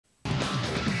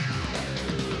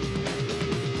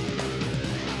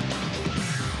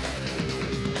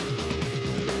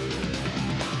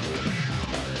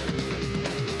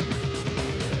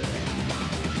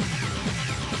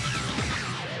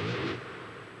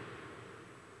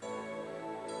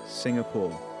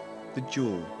Singapore, the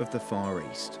jewel of the Far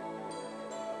East.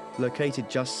 Located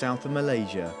just south of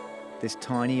Malaysia, this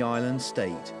tiny island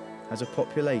state has a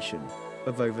population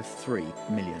of over 3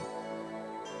 million.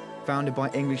 Founded by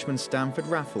Englishman Stamford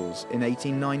Raffles in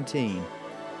 1819,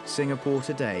 Singapore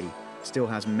today still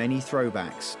has many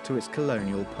throwbacks to its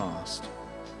colonial past.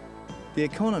 The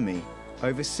economy,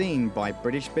 overseen by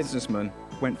British businessmen,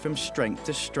 went from strength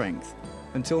to strength,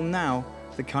 until now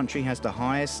the country has the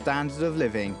highest standard of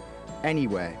living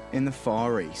anywhere in the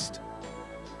Far East.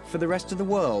 For the rest of the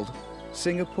world,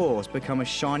 Singapore has become a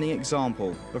shining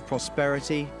example of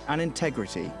prosperity and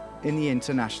integrity in the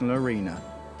international arena.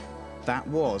 That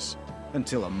was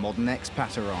until a modern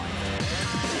expat arrived.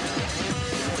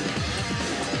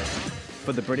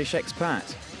 For the British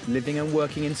expat, living and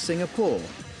working in Singapore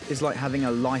is like having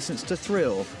a license to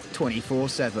thrill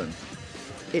 24/7.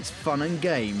 It's fun and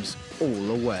games all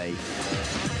the way.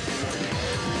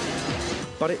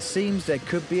 But it seems there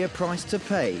could be a price to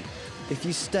pay if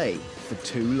you stay for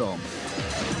too long.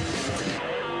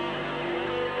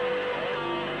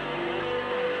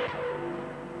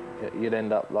 You'd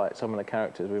end up like some of the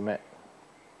characters we met,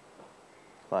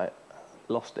 like,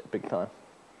 lost it big time.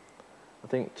 I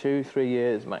think 2-3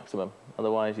 years maximum,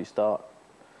 otherwise you start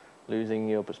losing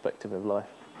your perspective of life.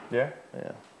 Yeah?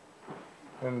 Yeah.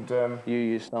 And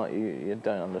you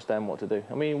don't understand what to do.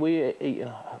 I mean, we eat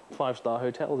in 5-star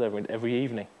hotels every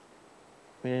evening.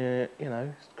 You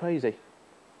know, it's crazy.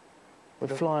 We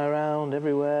fly around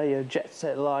everywhere, you know, jet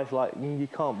set life like you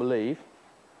can't believe.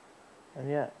 And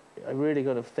yeah, I really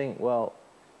got to think, well,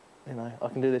 you know, I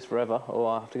can do this forever, or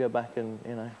I have to go back and,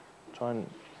 you know, try and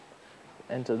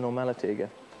enter normality again.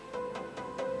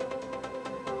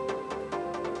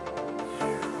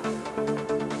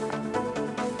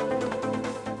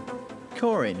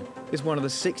 Corin is one of the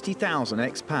 60,000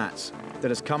 expats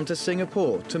that has come to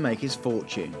Singapore to make his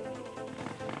fortune.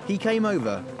 He came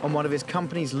over on one of his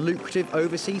company's lucrative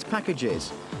overseas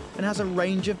packages and has a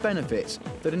range of benefits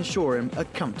that ensure him a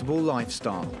comfortable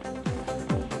lifestyle.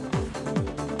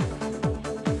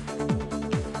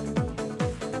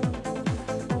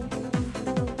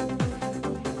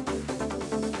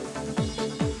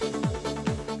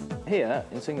 Here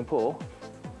in Singapore,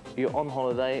 you're on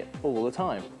holiday all the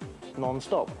time,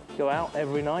 non-stop. Go out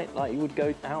every night like you would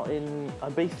go out in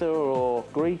Ibiza or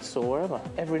Greece or wherever.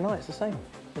 Every night it's the same.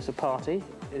 It's a party,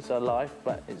 it's a life,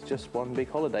 but it's just one big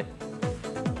holiday.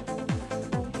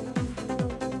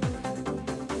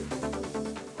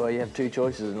 Well, you have two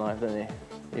choices in life, don't you?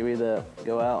 You either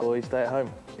go out or you stay at home.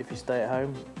 If you stay at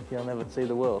home, you'll never see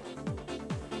the world.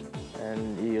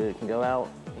 And you can go out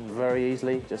very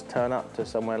easily, just turn up to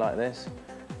somewhere like this,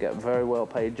 get a very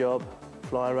well-paid job,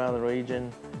 fly around the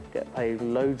region, get paid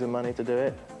loads of money to do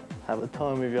it, have the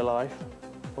time of your life,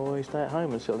 or you stay at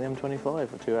home and sit on the M25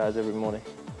 for 2 hours every morning.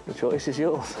 The choice is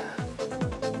yours.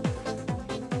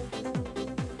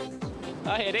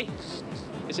 Hi Eddie,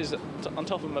 this is on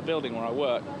top of my building where I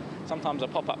work. Sometimes I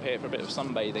pop up here for a bit of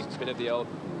sunbathing, a bit of the old...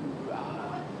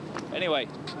 Anyway,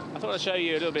 I thought I'd show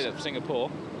you a little bit of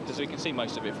Singapore, because we can see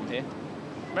most of it from here.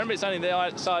 Remember, it's only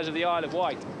the size of the Isle of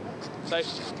Wight. So,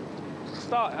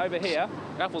 start over here,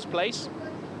 Raffles Place,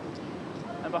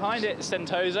 and behind it is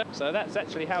Sentosa. So that's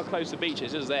actually how close the beach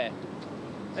is there.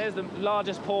 There's the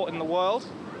largest port in the world,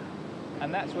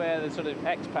 and that's where the sort of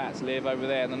expats live over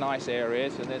there in the nice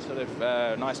areas, and there's sort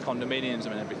of nice condominiums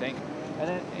and everything. And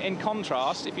then in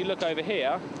contrast, if you look over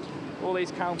here, all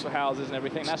these council houses and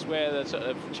everything, that's where the sort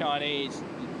of Chinese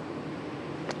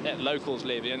locals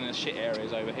live in the shit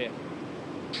areas over here.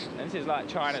 And this is like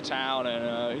Chinatown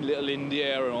and Little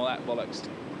India and all that bollocks.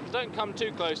 Don't come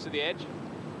too close to the edge.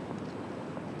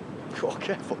 God,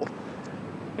 careful.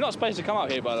 You're not supposed to come up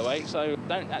here, by the way, so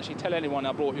don't actually tell anyone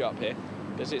I brought you up here,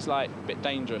 because it's like a bit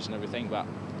dangerous and everything, but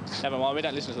never mind, we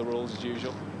don't listen to the rules as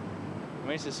usual. I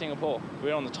mean, this is Singapore.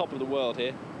 We're on the top of the world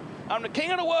here. I'm the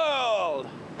king of the world!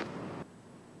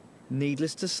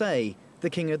 Needless to say, the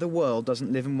king of the world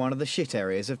doesn't live in one of the shit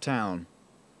areas of town.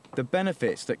 The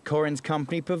benefits that Corin's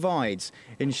company provides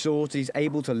ensure that he's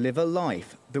able to live a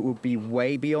life that would be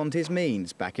way beyond his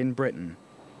means back in Britain.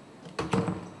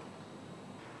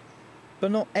 But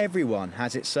not everyone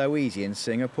has it so easy in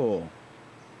Singapore.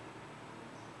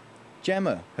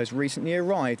 Gemma has recently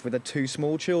arrived with her 2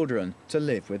 small children to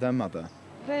live with her mother.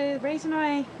 The reason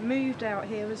I moved out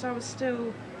here was I was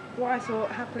still what I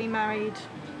thought happily married.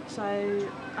 So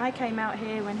I came out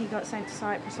here when he got sent to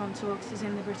Cyprus on tour because he's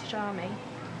in the British Army.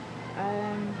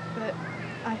 But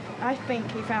I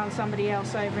think he found somebody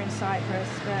else over in Cyprus,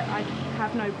 but I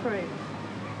have no proof.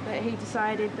 But he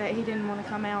decided that he didn't want to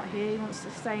come out here, he wants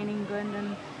to stay in England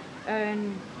and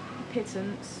earn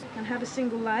pittance and had a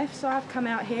single life, so I've come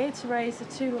out here to raise the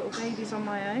 2 little babies on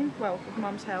my own, well, with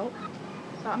Mum's help.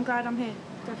 But I'm glad I'm here,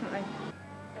 definitely.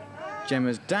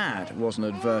 Gemma's dad wasn't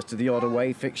adverse to the odd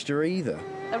away fixture either.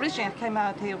 Originally, I came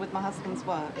out here with my husband's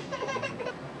work.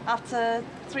 After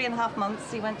 3.5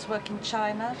 months, he went to work in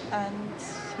China and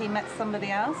he met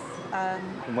somebody else.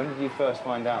 And when did you first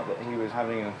find out that he was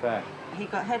having an affair? He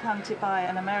got headhunted by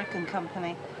an American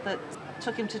company that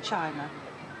took him to China,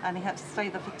 and he had to stay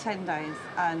there for 10 days.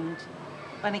 And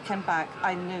when he came back,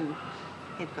 I knew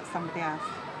he'd got somebody else.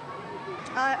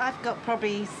 I've got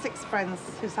probably 6 friends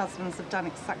whose husbands have done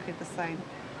exactly the same.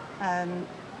 And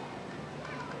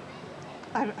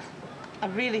I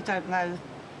really don't know.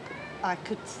 I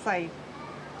could say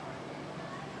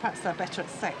perhaps they're better at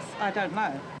sex. I don't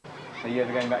know. Are you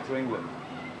ever going back to England?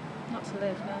 Not to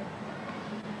live, no.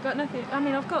 Got nothing. I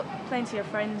mean, I've got plenty of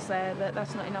friends there, but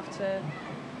that's not enough to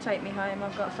take me home.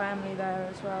 I've got family there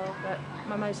as well, but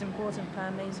my most important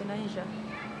family is in Asia,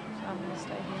 so I'm going to stay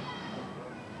here.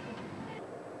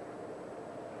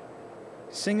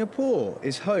 Singapore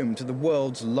is home to the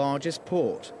world's largest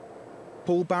port.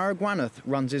 Paul Baragwanath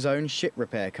runs his own ship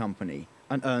repair company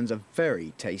and earns a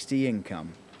very tasty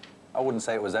income. I wouldn't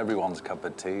say it was everyone's cup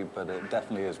of tea, but it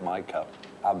definitely is my cup.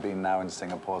 I've been now in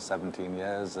Singapore 17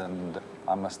 years, and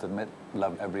I must admit,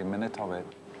 love every minute of it.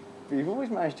 You've always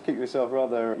managed to keep yourself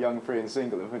rather young, free and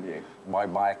single, haven't you? Why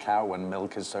buy a cow when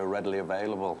milk is so readily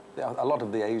available? A lot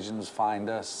of the Asians find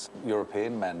us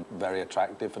European men very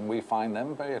attractive, and we find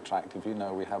them very attractive. You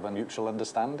know, we have a mutual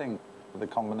understanding. The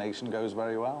combination goes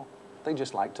very well. They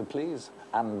just like to please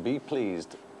and be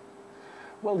pleased.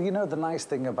 Well, you know, the nice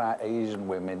thing about Asian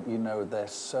women, you know, they're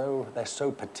so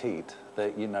petite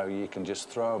that, you know, you can just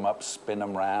throw them up, spin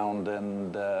them round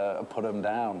and put them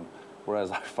down.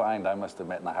 Whereas I find, I must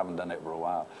admit, and I haven't done it for a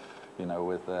while, you know,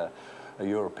 with a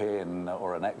European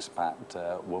or an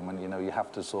expat woman, you know, you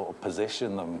have to sort of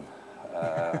position them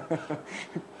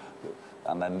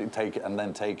and then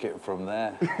take it from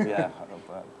there. Yeah.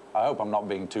 I hope I'm not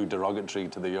being too derogatory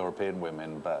to the European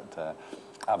women, but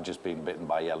I've just been bitten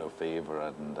by yellow fever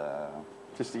and...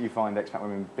 Just that you find expat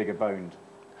women bigger boned?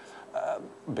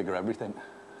 Bigger everything.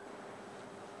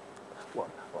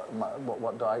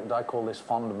 What do I call this?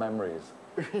 Fond memories?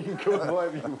 You can call it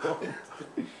whatever you want.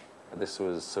 This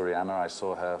was Suriana. I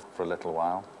saw her for a little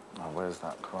while. Oh, where's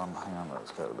that from? Hang on,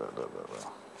 let's go.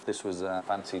 This was a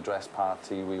fancy dress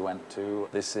party we went to.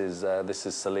 This is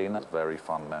Selena. Very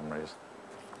fond memories.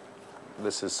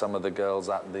 This is some of the girls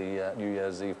at the New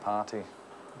Year's Eve party.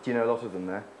 Do you know a lot of them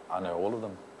there? I know all of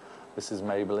them. This is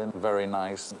Maybelline, very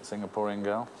nice Singaporean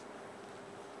girl.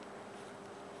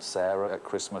 Sarah at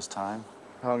Christmas time.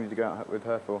 How long did you go out with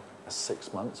her for?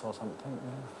 6 months or something,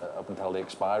 yeah. Up until the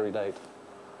expiry date.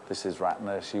 This is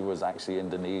Ratna. She was actually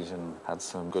Indonesian. Had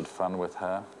some good fun with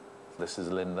her. This is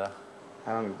Linda.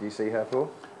 How long did you see her for?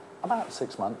 About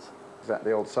 6 months. Is that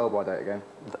the old sell-by date again?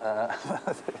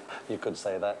 You could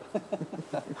say that.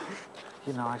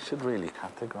 You know, I should really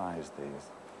categorise these.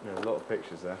 There are a lot of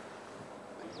pictures there.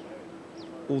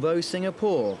 Although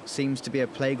Singapore seems to be a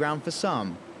playground for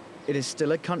some, it is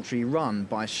still a country run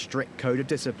by a strict code of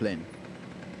discipline.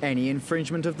 Any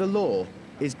infringement of the law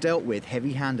is dealt with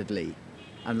heavy-handedly,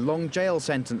 and long jail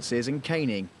sentences and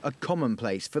caning are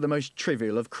commonplace for the most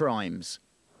trivial of crimes.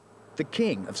 The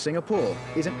King of Singapore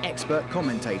is an expert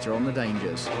commentator on the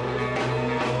dangers.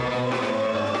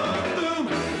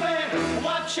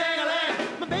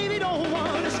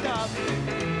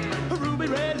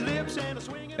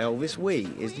 Elvis Wee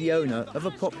is the owner of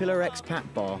a popular expat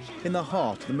bar in the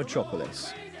heart of the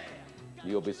metropolis.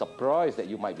 You'll be surprised that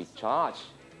you might be charged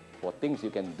for things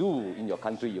you can do in your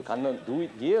country. You cannot do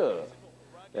it here.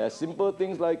 There are simple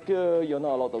things like you're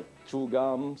not allowed to chew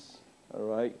gums, all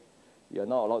right? You're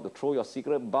not allowed to throw your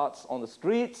cigarette butts on the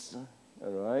streets,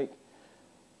 all right?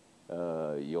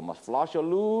 You must flush your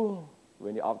loo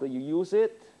after you use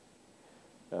it.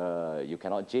 You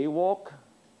cannot jaywalk.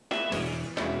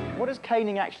 What does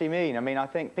caning actually mean? I mean, I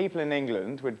think people in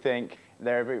England would think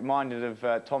they're reminded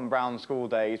of Tom Brown's school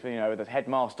days, you know, the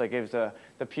headmaster gives the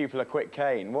pupil a quick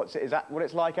cane. Is that what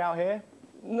it's like out here?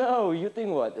 No, you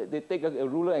think what? They take a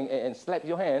ruler and slap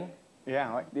your hand.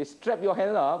 Yeah, right. They strap your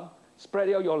hand up, spread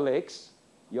out your legs,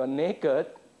 you're naked.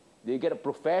 They get a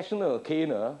professional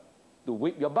caner to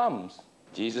whip your bums.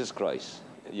 Jesus Christ,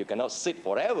 you cannot sit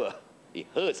forever. It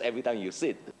hurts every time you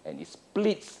sit, and it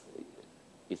splits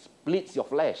your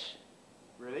flesh.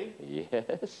 Really?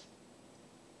 Yes.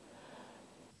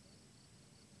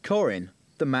 Corin,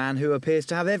 the man who appears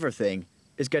to have everything,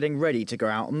 is getting ready to go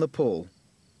out on the pool.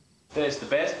 There's the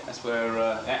bed, that's where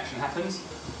action happens.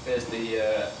 There's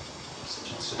the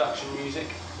seduction music,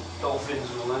 dolphins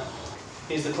and all that.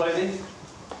 Here's the clothing,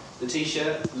 the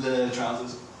t-shirt, the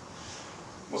trousers.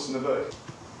 What's in the book?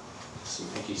 Some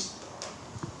pickies.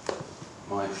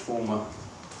 My former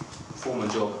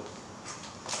job.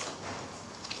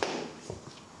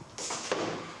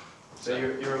 So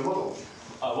you're a model?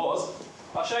 I was.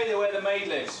 I'll show you where the maid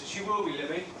lives. She will be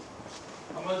living.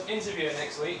 I'm going to interview her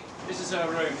next week. This is her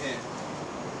room here.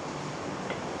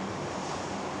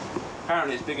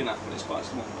 Apparently it's big enough, but it's quite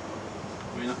small.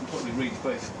 I mean, I can probably reach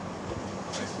both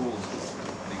walls.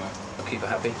 Anyway, I'll keep her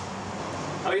happy.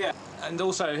 Oh yeah, and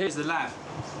also here's the lab.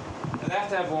 And they have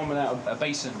to have one without a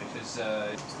basin because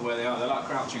it's the way they are. They're like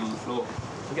crouching on the floor.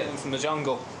 We get them from the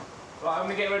jungle. Right, I'm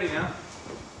going to get ready now.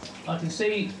 I can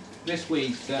see this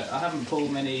week that I haven't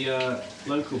pulled many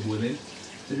local women.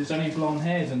 There's only blonde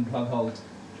hairs and plug holes.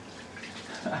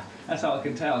 That's how I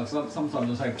can tell.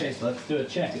 Sometimes I say, okay, so let's do a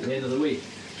check at the end of the week.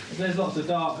 If there's lots of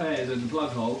dark hairs and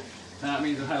plug holes, then that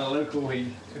means I've had a local week.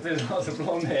 If there's lots of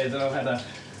blonde hairs, then I've had a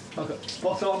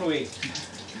spot-on week.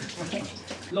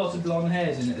 Lots of blonde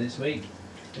hairs in it this week,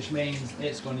 which means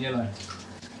it's gone yellow.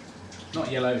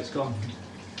 Not yellow, it's gone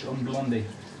blondie.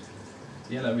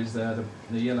 Yellow is the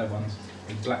yellow ones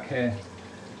with black hair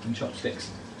and chopsticks.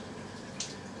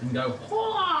 And go,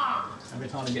 Hwah! Every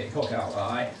time you get your cock out of the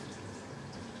eye.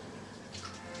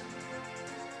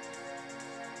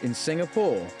 In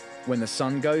Singapore, when the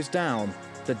sun goes down,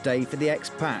 the day for the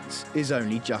expats is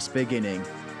only just beginning.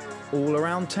 All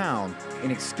around town,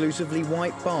 in exclusively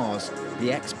white bars, the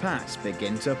expats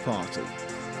begin to party.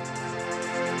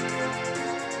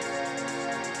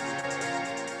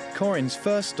 Corin's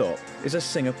first stop is a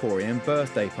Singaporean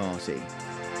birthday party.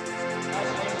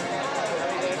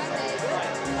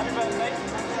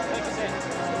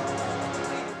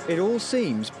 It all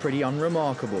seems pretty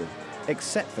unremarkable,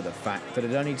 except for the fact that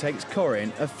it only takes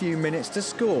Corin a few minutes to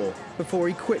score before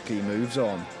he quickly moves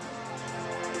on.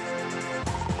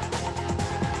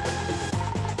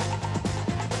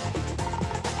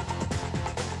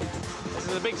 This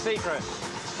is a big secret.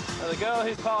 The girl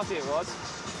whose party it was,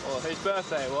 or whose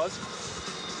birthday it was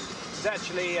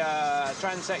actually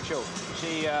transsexual.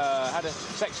 She had a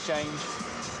sex change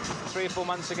 3 or 4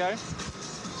 months ago.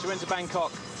 She went to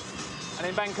Bangkok, and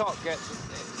in Bangkok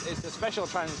it's a special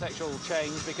transsexual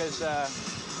change because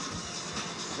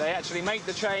they actually make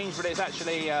the change, but it's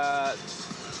actually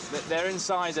their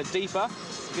insides are deeper,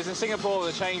 because in Singapore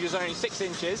the change is only 6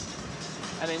 inches,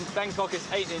 and in Bangkok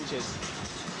it's 8 inches.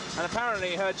 And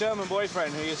apparently her German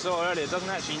boyfriend, who you saw earlier, doesn't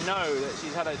actually know that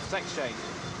she's had a sex change,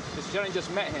 because she only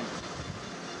just met him.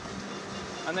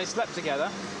 And they slept together,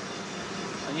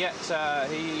 and yet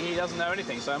he doesn't know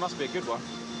anything, so it must be a good one.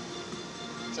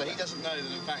 So he doesn't know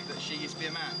the fact that she used to be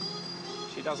a man?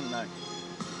 She doesn't know.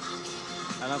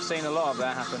 And I've seen a lot of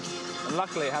that happen. And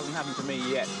luckily it hasn't happened to me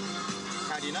yet.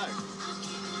 How do you know?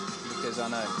 Because I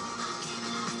know.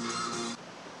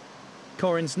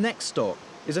 Corin's next stop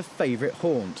is a favourite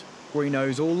haunt, where he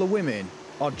knows all the women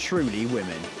are truly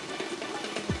women.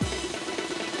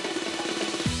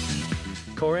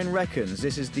 Corin reckons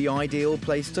this is the ideal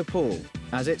place to pull,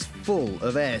 as it's full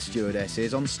of air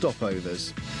stewardesses on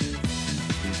stopovers.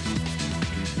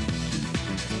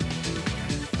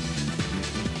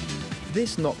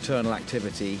 This nocturnal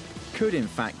activity could in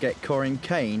fact get Corin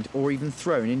caned or even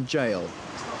thrown in jail.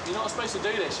 You're not supposed to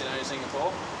do this, you know, in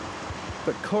Singapore.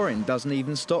 But Corin doesn't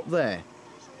even stop there.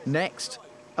 Next,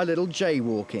 a little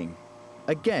jaywalking.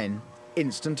 Again,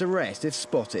 instant arrest if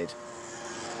spotted.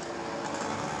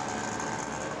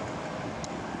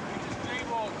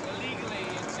 Jaywalk illegally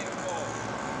in Singapore.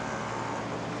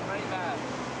 Very bad.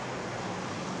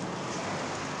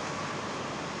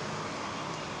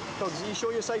 Cogs, are you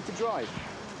sure you're safe to drive?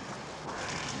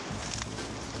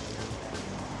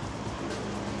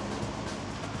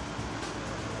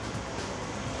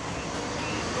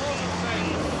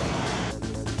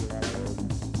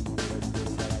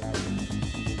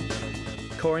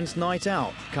 Corin's night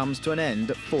out comes to an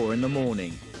end at 4 in the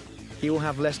morning. He will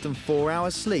have less than 4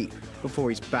 hours sleep before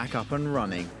he's back up and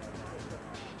running.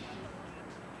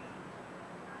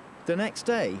 The next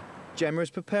day, Gemma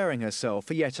is preparing herself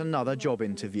for yet another job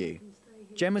interview.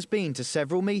 Gemma's been to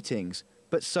several meetings,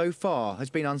 but so far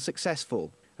has been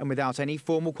unsuccessful, and without any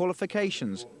formal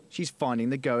qualifications, she's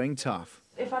finding the going tough.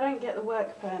 If I don't get the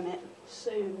work permit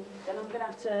soon, then I'm going to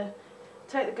have to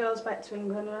take the girls back to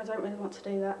England, and I don't really want to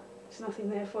do that. There's nothing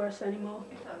there for us anymore.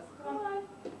 Come on.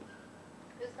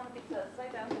 Just come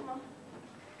sit down, come on.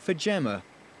 For Gemma,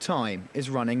 time is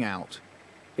running out.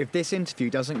 If this interview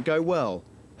doesn't go well,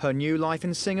 her new life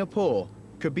in Singapore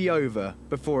could be over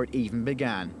before it even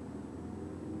began.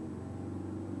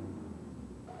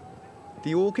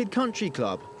 The Orchid Country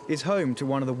Club is home to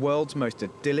one of the world's most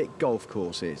idyllic golf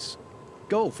courses.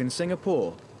 Golf in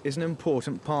Singapore is an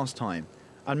important pastime,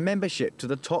 and membership to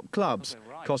the top clubs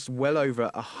costs well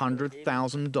over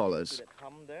 $100,000.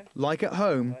 Like at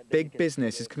home, big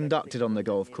business is conducted on the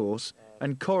golf course,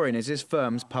 and Corin is his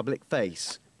firm's public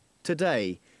face.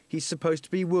 Today, he's supposed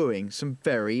to be wooing some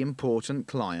very important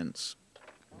clients.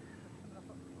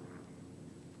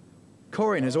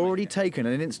 Corin has already taken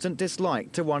an instant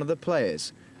dislike to one of the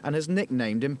players and has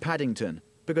nicknamed him Paddington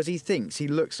because he thinks he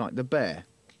looks like the bear.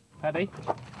 Paddy?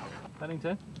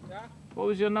 Paddington? Yeah? What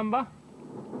was your number?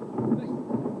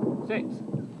 6.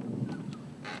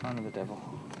 Sign of the devil.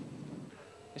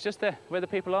 It's just there, where the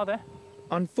people are there.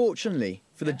 Unfortunately,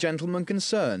 for the gentleman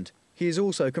concerned, he is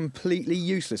also completely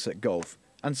useless at golf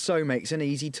and so makes an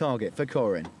easy target for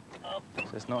Corin.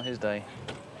 So it's not his day.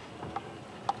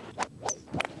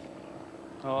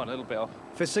 Oh, a little bit off.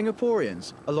 For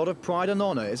Singaporeans, a lot of pride and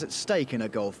honour is at stake in a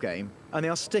golf game, and they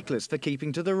are sticklers for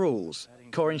keeping to the rules.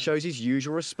 Corin shows his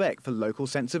usual respect for local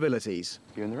sensibilities.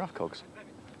 You in the rough, Cogs?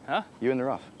 Huh? You in the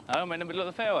rough? Oh, I'm in the middle of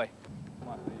the fairway.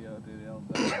 Might be do the old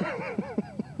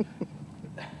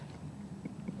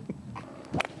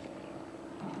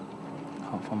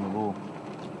Can't find my ball.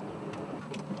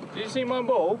 Did you see my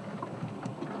ball?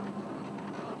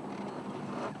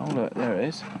 Oh look, there it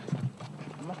is.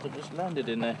 I must have just landed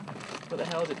in there. What the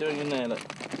hell is it doing in there? Look.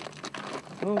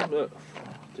 Oh look.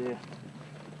 Oh dear.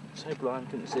 So blind,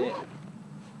 couldn't see it.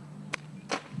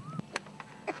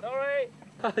 Sorry!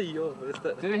 Did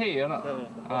it hit you or not? No.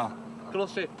 Ah.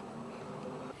 Close it.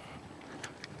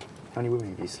 How many women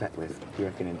have you slept with, do you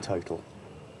reckon, in total?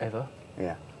 Ever?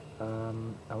 Yeah.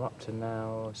 I'm up to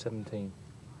now 17.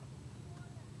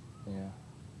 Yeah.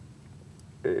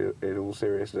 In all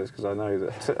seriousness, because I know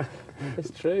that It's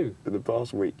true. for the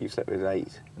past week you've slept with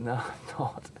 8. No, I'm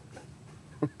not.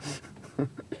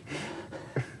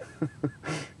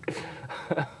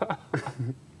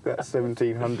 That's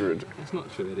 1,700. It's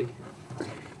not true, Eddie.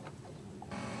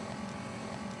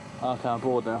 Okay, I'm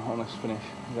bored now. Almost finished.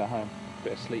 I'll go home.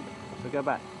 Bit of sleep. So go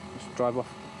back. Just drive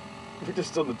off. You're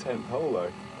just on the 10th hole,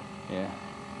 though. Yeah,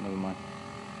 never mind.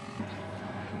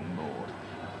 I'm bored.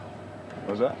 What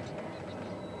was that?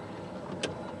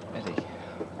 Eddie,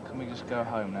 can we just go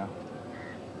home now?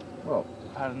 Well,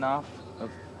 I've had enough of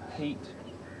heat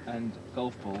and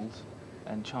golf balls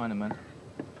and Chinamen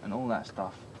and all that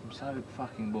stuff. I'm so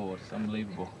fucking bored. It's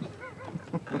unbelievable.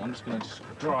 I'm just going to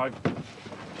drive.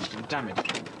 Damn it.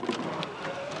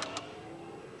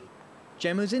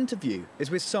 Gemma's interview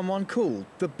is with someone called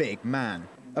the Big Man,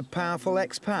 a powerful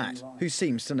expat who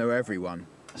seems to know everyone.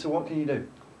 so what can you do?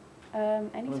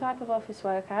 Any type of office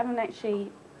work. I haven't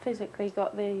actually physically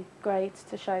got the grades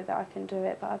to show that I can do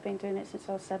it, but I've been doing it since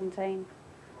I was 17.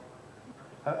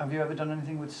 Have you ever done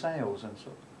anything with sales and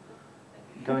sort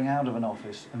of going out of an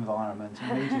office environment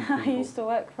and meeting people? I used to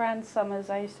work for Ann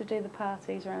Summers. I used to do the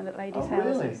parties around at ladies'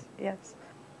 houses. Really? Yes.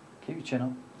 Keep your chin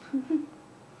up.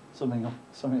 something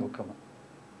will come up.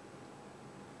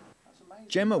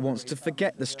 Gemma wants to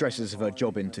forget the stresses of her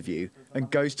job interview and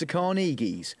goes to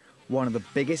Carnegie's, one of the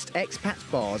biggest expat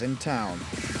bars in town.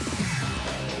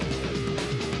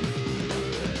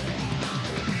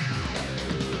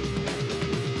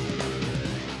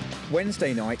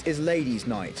 Wednesday night is ladies'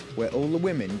 night, where all the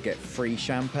women get free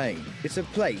champagne. It's a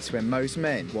place where most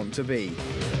men want to be.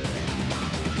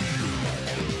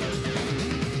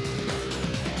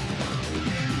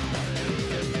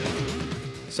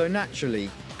 So naturally,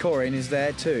 Corin is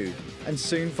there too, and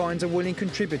soon finds a willing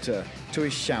contributor to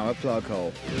his shower plug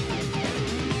hole.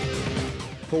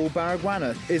 Paul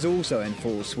Baragwana is also in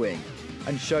full swing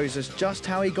and shows us just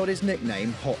how he got his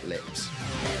nickname Hot Lips.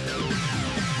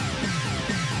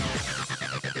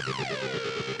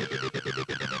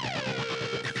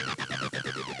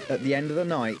 At the end of the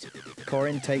night,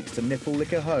 Corin takes the nipple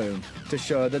licker home to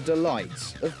show her the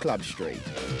delights of Club Street.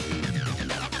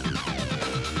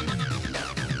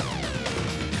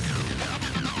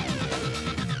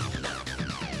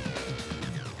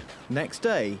 Next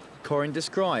day, Corin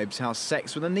describes how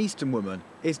sex with an Eastern woman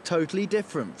is totally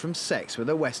different from sex with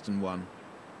a Western one.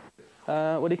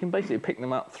 Well, you can basically pick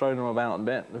them up, throw them about a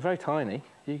bit. They're very tiny.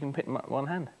 You can pick them up with one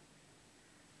hand.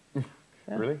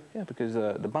 Yeah. Really? Yeah, because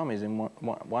the bum is in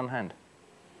one hand.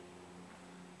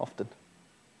 Often.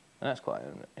 And that's quite,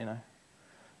 you know.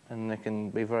 And they can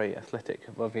be very athletic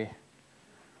above you.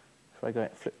 If I go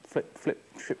flip, flip, flip,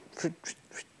 flip, flip, flip.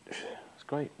 It's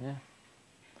great, yeah.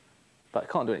 But I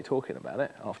can't do any talking about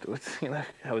it afterwards, you know.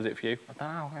 How was it for you? Do you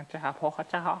want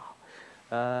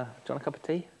a cup of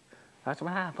tea? Do you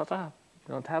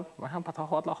want to have?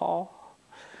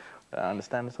 I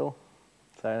understand at all.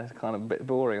 So it's kind of a bit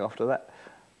boring after that.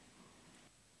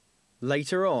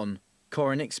 Later on,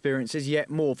 Corin experiences yet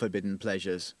more forbidden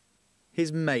pleasures.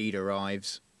 His maid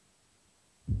arrives.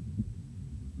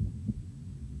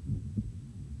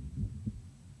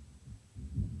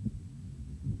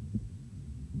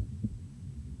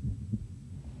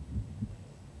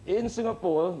 In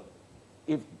Singapore,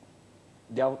 if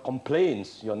there are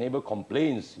complaints, your neighbor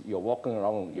complains, you're walking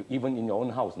around, even in your own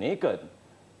house, naked.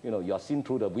 You know, you're seen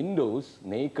through the windows,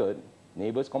 naked,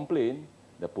 neighbors complain,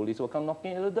 the police will come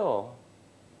knocking at the door.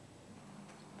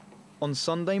 On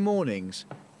Sunday mornings,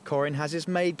 Corin has his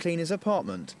maid clean his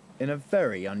apartment in a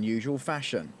very unusual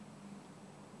fashion.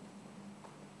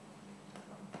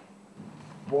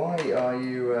 Why are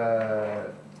you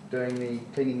doing the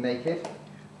cleaning naked?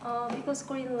 Because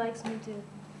Corin likes me to.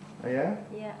 Oh yeah?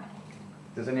 Yeah.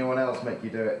 Does anyone else make you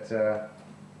do it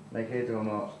naked or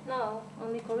not? No,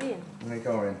 only Corin. Only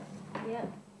Corin? Yeah.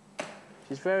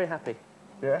 She's very happy.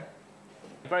 Yeah?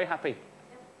 Very happy.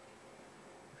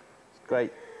 It's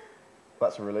great.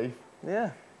 That's a relief.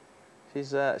 Yeah.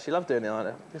 She loved doing it like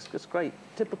that. It's great.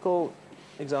 Typical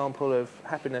example of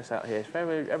happiness out here.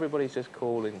 Everybody's just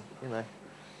cool and, you know,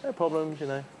 no problems, you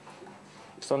know.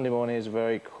 Sunday morning is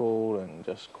very cool and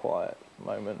just quiet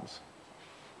moments.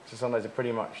 So Sundays are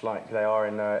pretty much like they are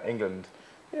in England?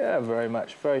 Yeah, very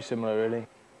much. Very similar, really.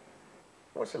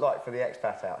 What's it like for the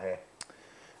expat out here?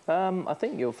 I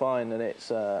think you'll find that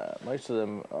it's most of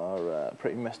them are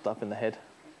pretty messed up in the head.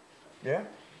 Yeah?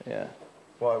 Yeah.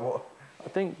 Why? What? I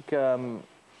think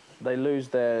they lose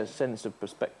their sense of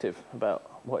perspective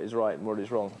about what is right and what is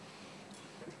wrong.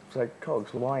 So,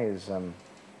 Cogs, why is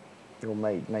your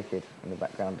maid naked in the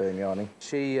background doing the ironing?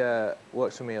 She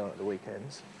works for me on the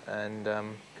weekends, and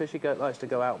because she likes to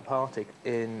go out and party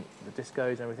in the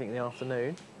discos and everything in the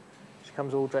afternoon, she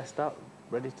comes all dressed up,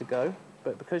 ready to go.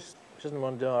 But because she doesn't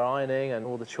want to do her ironing and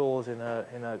all the chores in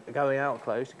her going out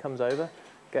clothes, she comes over,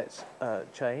 gets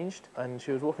changed, and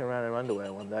she was walking around in her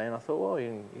underwear one day, and I thought, well,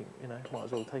 you know, might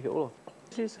as well take it all off.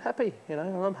 She's happy, you know,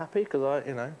 and I'm happy because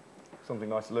you know. Something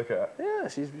nice to look at. Yeah,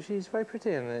 she's very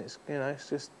pretty, and it's, you know, it's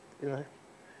just, you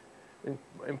know,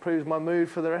 improves my mood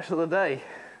for the rest of the day.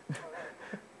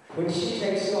 When she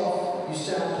takes off, you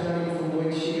start counting from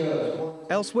when she goes.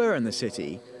 Elsewhere in the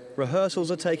city,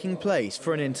 rehearsals are taking place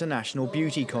for an international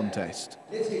beauty contest.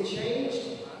 Let's get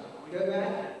changed. Go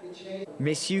back. Get changed.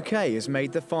 Miss UK has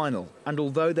made the final, and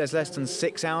although there's less than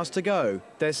 6 hours to go,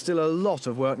 there's still a lot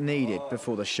of work needed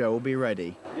before the show will be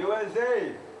ready.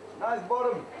 USA, nice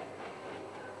bottom.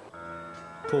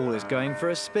 Paul is going for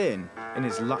a spin in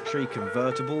his luxury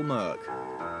convertible Merc.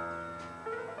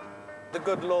 The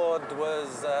good Lord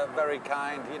was very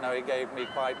kind. You know, he gave me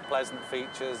quite pleasant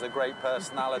features, a great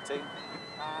personality,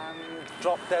 and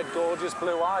drop-dead gorgeous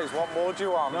blue eyes. What more do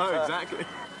you want? No, exactly.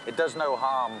 It does no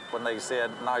harm when they see a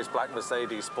nice black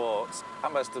Mercedes Sports. I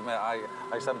must admit,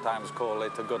 I sometimes call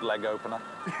it a good leg opener.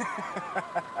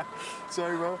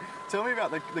 So, tell me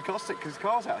about the cost, because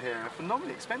cars out here are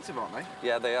phenomenally expensive, aren't they?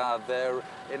 Yeah, they are. They're,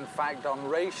 in fact, on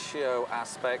ratio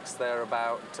aspects, they're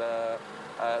about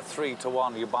 3 to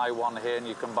 1. You buy one here and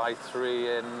you can buy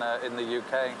 3 in the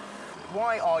UK.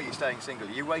 Why are you staying single?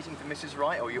 Are you waiting for Mrs.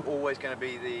 Right, or are you always going to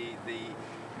be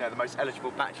the most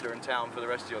eligible bachelor in town for the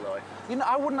rest of your life? You know,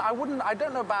 I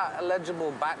don't know about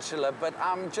eligible bachelor, but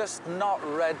I'm just not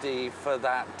ready for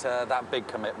that big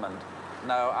commitment.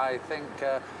 No, I think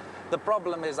the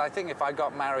problem is, I think if I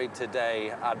got married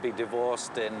today, I'd be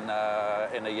divorced in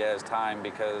a year's time,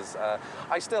 because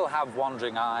I still have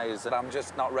wandering eyes, and I'm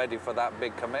just not ready for that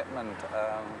big commitment.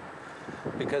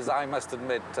 Because I must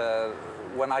admit,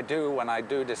 when I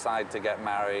do decide to get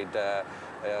married,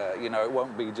 you know, it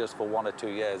won't be just for 1 or 2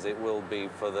 years. It will be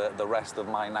for the rest of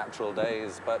my natural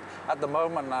days. But at the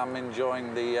moment, I'm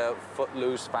enjoying the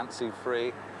footloose,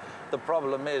 fancy-free. The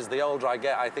problem is, the older I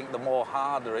get, I think the more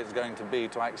harder it's going to be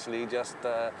to actually just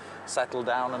settle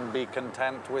down and be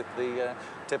content with the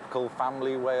typical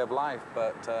family way of life.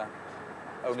 But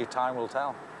only time will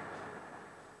tell.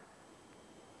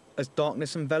 As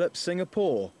darkness envelops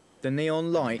Singapore, the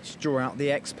neon lights draw out the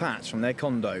expats from their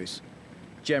condos.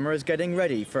 Gemma is getting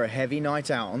ready for a heavy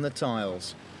night out on the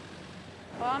tiles.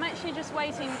 Well, I'm actually just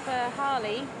waiting for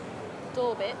Harley,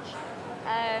 door bitch,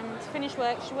 to finish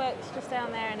work. She works just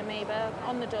down there in Amoeba,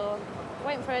 on the door.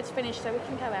 Waiting for her to finish so we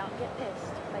can go out and get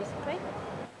pissed, basically.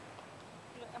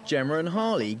 Gemma and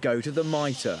Harley go to the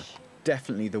Mitre,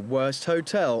 definitely the worst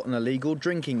hotel and illegal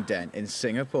drinking den in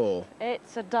Singapore.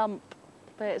 It's a dump,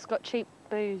 but it's got cheap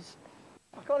booze.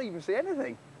 I can't even see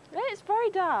anything. It's very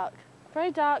dark,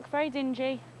 very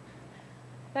dingy.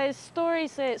 There's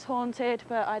stories that it's haunted,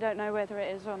 but I don't know whether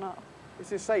it is or not.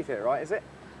 This is safe here, right, is it?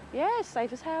 Yeah,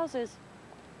 safe as houses.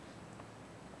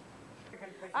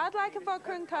 I'd like a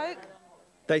vodka and Coke.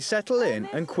 They settle in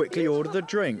and quickly order the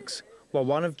drinks, while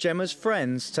one of Gemma's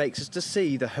friends takes us to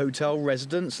see the hotel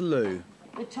residence loo.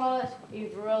 The toilet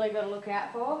you've really got to look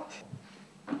out for.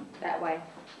 That way.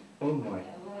 Oh my.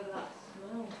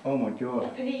 Oh my God.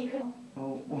 I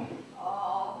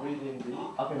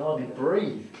can hardly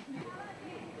breathe.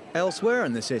 Elsewhere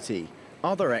in the city,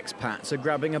 other expats are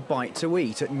grabbing a bite to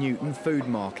eat at Newton Food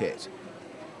Market.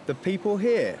 The people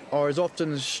here are as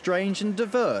often as strange and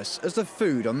diverse as the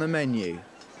food on the menu.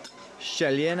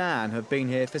 Shelley and Anne have been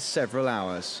here for several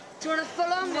hours. Do you want a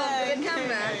full-on one with the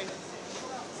camera?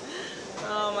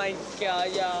 Oh my God,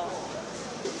 yeah.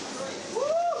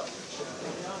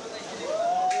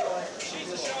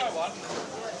 She's a shy one.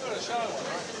 You're a shy one,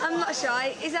 right? I'm not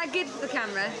shy. Is that good for the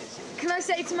camera? Can I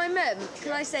say to my mum?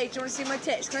 Can I say, do you want to see my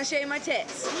tits? Can I show you my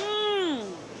tits?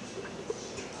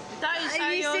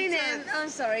 Have you seen it? I'm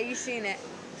sorry, you've seen it.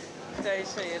 Don't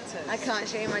show your tits. I can't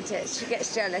show you my tits. She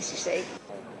gets jealous, you see.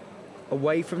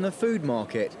 Away from the food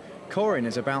market, Corinne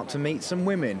is about to meet some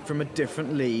women from a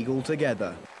different league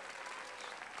altogether.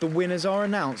 The winners are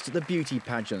announced at the beauty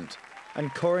pageant,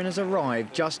 and Corinne has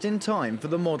arrived just in time for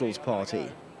the models' party.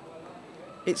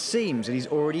 It seems that he's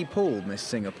already pulled Miss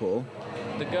Singapore.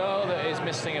 The girl that is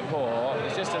Miss Singapore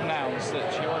has just announced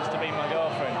that she wants to be my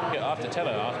girlfriend. I have to tell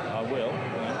her I will,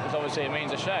 because obviously it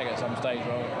means a shag at some stage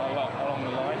along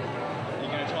the line. Are you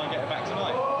going to try and get her back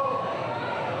tonight?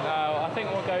 No, I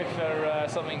think we'll go for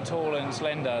something tall and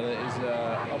slender that is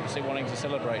obviously wanting to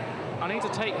celebrate. I need to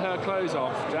take her clothes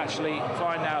off to actually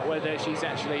find out whether she's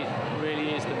actually really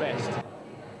is the best.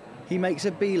 He makes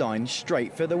a beeline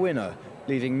straight for the winner,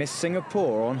 leaving Miss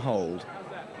Singapore on hold.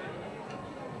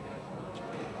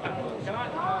 Can I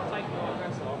take my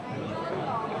dress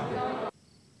off?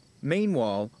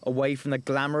 Meanwhile, away from the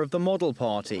glamour of the model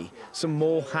party, some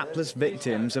more hapless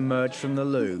victims emerge from the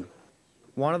loo.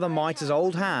 One of the mitres'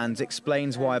 old hands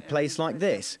explains why a place like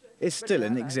this is still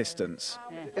in existence.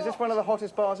 Is this one of the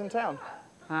hottest bars in town?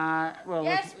 Well,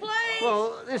 Yes, please!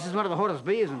 well, this is one of the hottest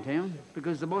beers in town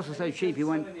because the boss is so cheap he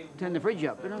won't turn the fridge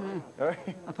up. But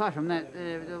apart from that,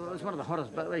 it's one of the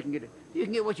hottest. But you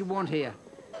can get what you want here.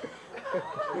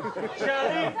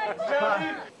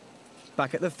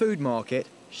 Back at the food market,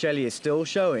 Shelley is still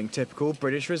showing typical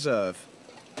British reserve.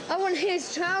 I want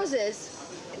his trousers.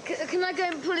 Can I go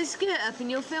and pull his skirt up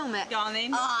and you'll film it? Go on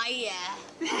in. Oh, yeah.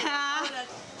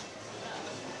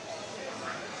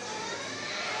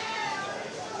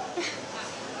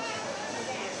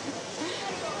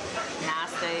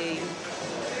 Nasty.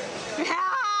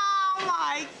 Oh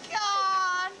my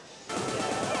God!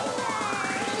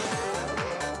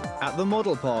 At the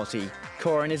model party,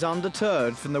 Corin is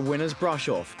undeterred from the winner's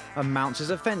brush-off and mounts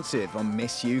his offensive on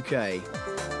Miss UK.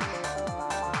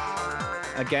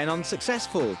 Again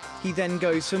unsuccessful, he then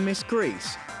goes for Miss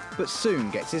Greece, but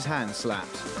soon gets his hand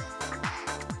slapped.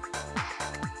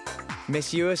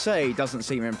 Miss USA doesn't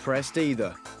seem impressed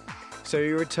either, so he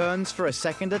returns for a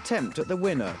second attempt at the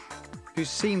winner, who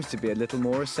seems to be a little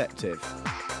more receptive.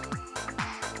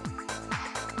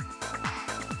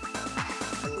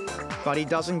 But he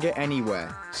doesn't get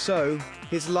anywhere, so,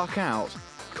 his luck out,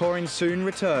 Corin soon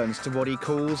returns to what he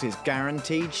calls his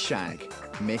guaranteed shag,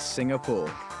 Miss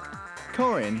Singapore.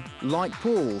 Corin, like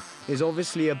Paul, is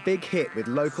obviously a big hit with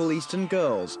local Eastern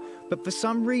girls, but for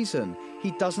some reason,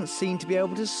 he doesn't seem to be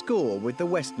able to score with the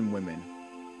Western women.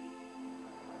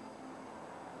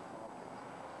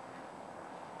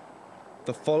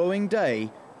 The following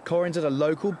day, Corin's at a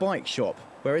local bike shop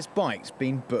where his bike's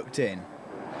been booked in.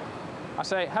 I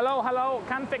say, hello, hello,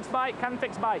 can fix bike. And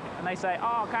they say,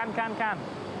 oh, can.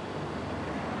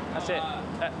 That's it.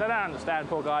 They don't understand,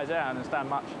 poor guys, they don't understand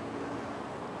much.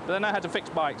 But they know how to fix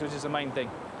bikes, which is the main thing.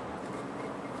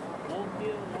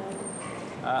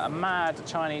 A mad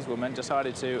Chinese woman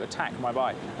decided to attack my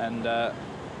bike. And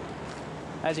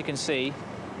as you can see,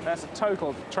 that's a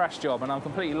total trash job, and I'm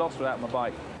completely lost without my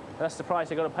bike. That's the price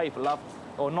I've got to pay for love,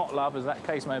 or not love, as that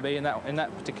case may be in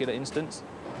that particular instance.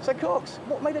 So, Cox,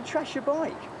 what made her trash your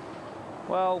bike?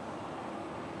 Well,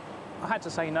 I had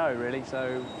to say no, really.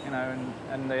 So, you know,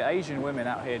 and the Asian women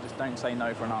out here just don't say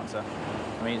no for an answer.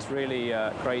 I mean, it's really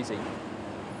crazy.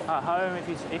 At home,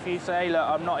 if you say, look,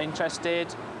 I'm not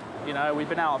interested, you know, we've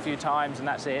been out a few times and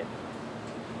that's it,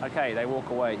 okay, they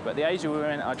walk away. But the Asian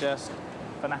women are just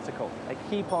fanatical. They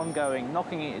keep on going,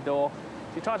 knocking at your door.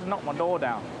 She tried to knock my door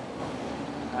down,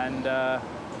 and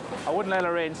I wouldn't let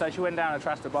her in, so she went down and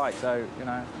trashed her bike. So, you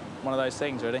know, one of those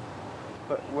things, really.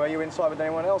 But were you inside with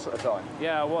anyone else at the time?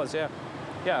 Yeah, I was, yeah.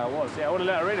 Yeah, I was, yeah. I would have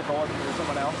let her in if I wasn't with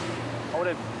someone else. I would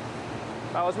have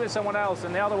I was with someone else,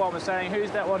 and the other one was saying,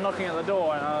 "Who's that one knocking at the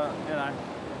door?" And you know,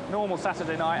 normal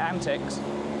Saturday night antics.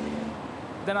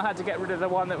 Then I had to get rid of the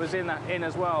one that was in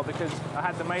as well, because I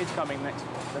had the maids coming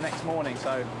the next morning.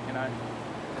 So you know,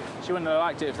 she wouldn't have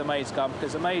liked it if the maids come,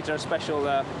 because the maids are a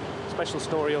special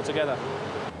story altogether.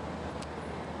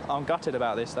 I'm gutted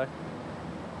about this though.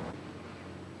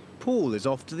 Paul is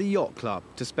off to the yacht club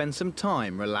to spend some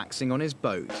time relaxing on his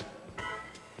boat.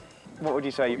 What would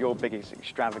you say your biggest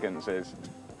extravagance is?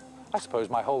 I suppose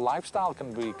my whole lifestyle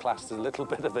can be classed as a little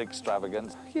bit of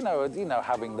extravagance. You know,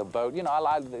 having the boat. You know, I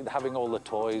like having all the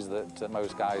toys that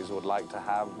most guys would like to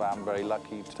have. I'm very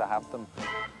lucky to have them.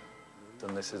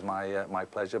 And this is my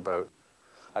pleasure boat.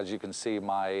 As you can see,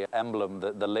 my emblem,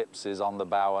 the lips, is on the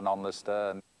bow and on the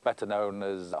stern, better known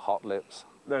as Hot Lips.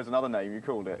 There's another name you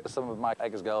called it. Some of my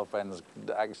ex-girlfriends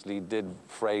actually did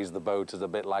phrase the boat as a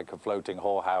bit like a floating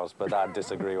whorehouse, but I'd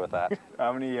disagree with that.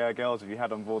 How many girls have you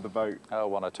had on board the boat? Oh,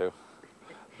 one or two.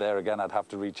 There again, I'd have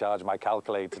to recharge my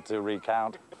calculator to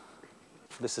recount.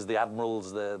 This is the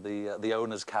Admiral's, the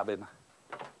owner's cabin.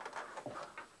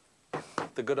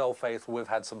 The good old faithful, we've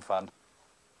had some fun.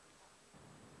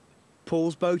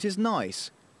 Paul's boat is nice,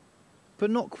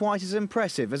 but not quite as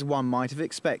impressive as one might have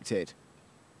expected.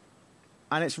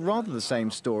 And it's rather the same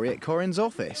story at Corin's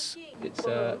office. It's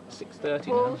 6:30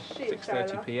 now,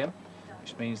 6:30 p.m,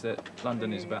 which means that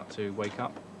London is about to wake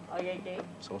up,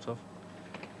 sort of,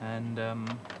 and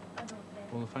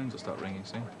all the phones will start ringing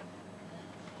soon.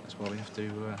 That's why we have to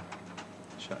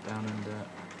shut down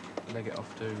and leg it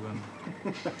off to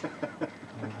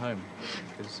home,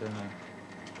 because you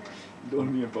don't want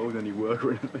to be involved in any work or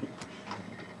anything.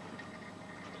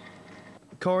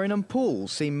 Corin and Paul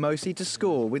seem mostly to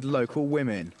score with local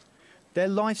women. Their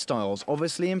lifestyles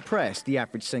obviously impress the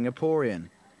average Singaporean.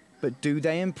 But do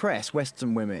they impress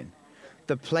Western women?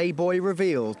 The playboy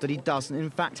reveals that he doesn't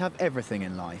in fact have everything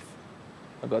in life.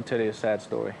 I've got to tell you a sad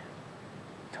story.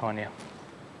 Tanya,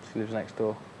 she lives next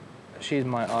door. She's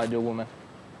my ideal woman.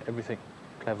 Everything.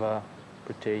 Clever,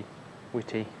 pretty,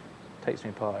 witty, takes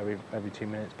me apart every 2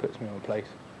 minutes, puts me on my place.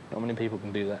 Not many people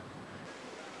can do that.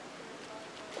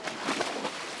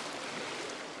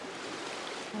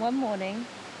 One morning,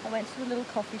 I went to the little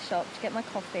coffee shop to get my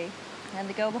coffee, and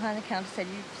the girl behind the counter said,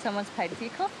 someone's paid for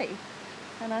your coffee.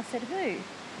 And I said, who?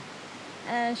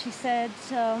 And she said,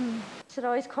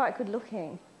 oh, he's quite good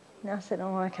looking. And I said,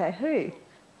 oh, okay, who?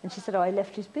 And she said, oh, I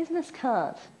left his business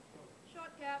card.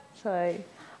 So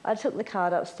I took the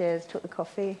card upstairs, took the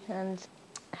coffee, and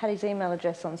had his email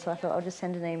address on, so I thought I'll just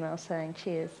send an email saying,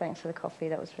 cheers, thanks for the coffee,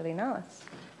 that was really nice.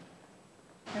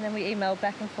 And then we emailed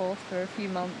back and forth for a few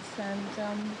months, and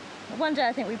one day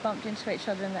I think we bumped into each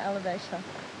other in the elevator.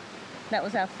 That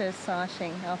was our first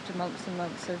sighting after months and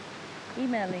months of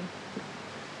emailing.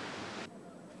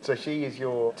 So she is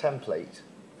your template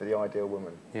for the ideal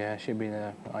woman? Yeah, she'd be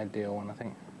the ideal one, I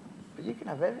think. But you can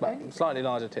have anything. Slightly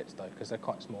larger tits, though, because they're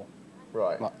quite small.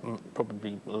 Right.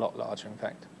 Probably a lot larger, in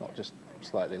fact, not just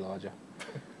slightly larger.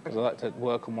 Because I like to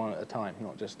work on one at a time,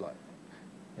 not just like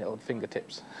little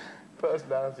fingertips.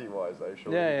 Personality-wise, though,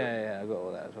 sure. Yeah, I got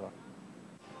all that as well.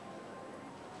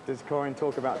 Does Corin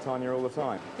talk about Tanya all the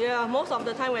time? Yeah, most of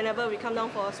the time whenever we come down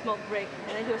for a smoke break,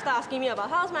 and then he'll start asking me about,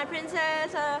 how's my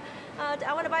princess? I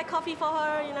want to buy coffee for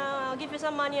her, you know, I'll give you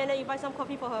some money and then you buy some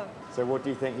coffee for her. So what do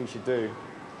you think you should do?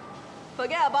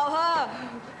 Forget about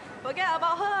her. Forget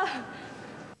about her.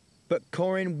 But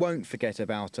Corin won't forget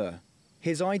about her.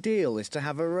 His ideal is to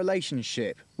have a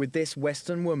relationship with this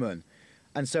Western woman,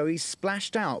 and so he's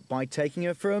splashed out by taking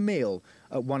her for a meal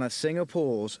at one of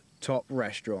Singapore's top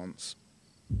restaurants.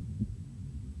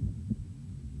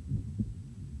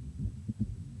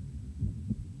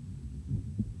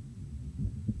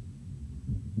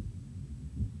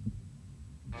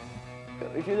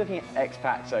 If you're looking at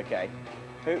expats, okay,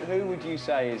 who would you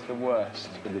say is the worst?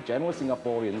 The general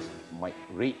Singaporeans might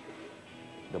rate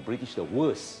the British the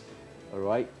worst, all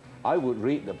right? I would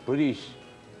rate the British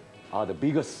are the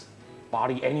biggest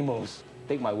party animals.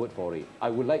 Take my word for it. I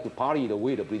would like to party the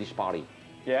way the British party.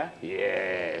 Yeah?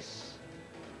 Yes.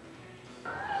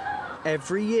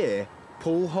 Every year,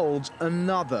 Paul holds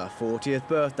another 40th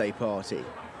birthday party.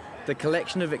 The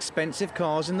collection of expensive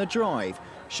cars in the drive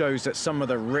shows that some of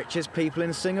the richest people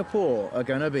in Singapore are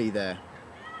going to be there.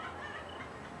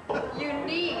 You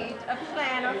need a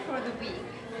planner for the week.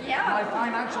 Yeah. My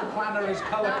financial planner is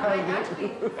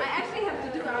color-coded. I actually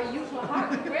have to do our usual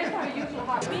heart. Where's our usual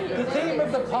heart? The theme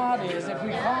of the party is if we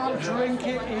can't drink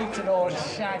it, eat it, or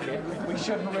shag it, we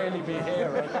shouldn't really be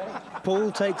here, okay?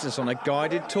 Paul takes us on a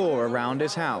guided tour around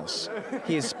his house.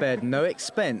 He has spared no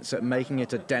expense at making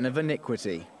it a den of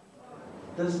iniquity.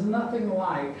 There's nothing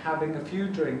like having a few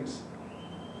drinks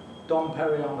Dom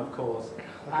Perignon, of course,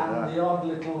 and the odd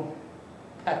little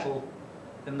petal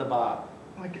in the bar.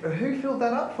 Who filled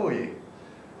that up for you?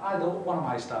 One of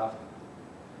my staff.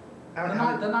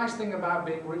 The nice thing about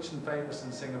being rich and famous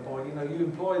in Singapore, you know, you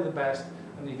employ the best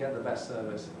and you get the best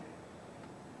service.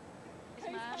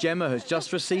 Gemma has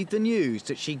just received the news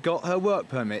that she got her work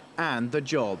permit and the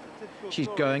job. She's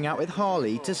going out with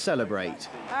Harley to celebrate.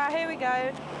 Here we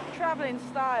go, travelling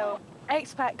style.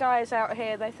 Expat guys out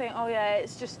here, they think, oh yeah,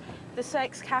 it's just the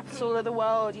sex capital of the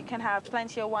world. You can have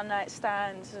plenty of one-night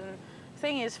stands. And the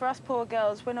thing is, for us poor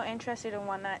girls, we're not interested in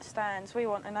one-night stands. We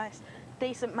want a nice,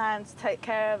 decent man to take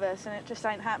care of us, and it just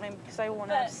ain't happening because they want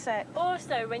to have sex.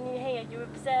 Also, when you're here, you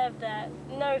observe that,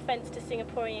 no offence to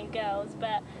Singaporean girls,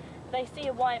 but they see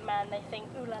a white man, they think,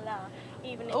 ooh la la.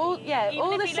 Even if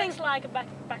he looks like a back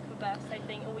of a bus, they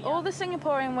think, oh yeah. All the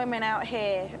Singaporean women out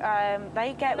here,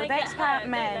 they get with expat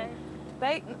men.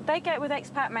 They get with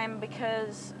expat men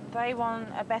because they want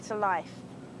a better life.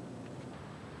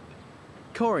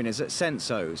 Corin is at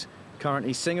Senso's,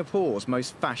 currently Singapore's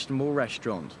most fashionable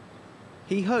restaurant.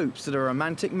 He hopes that a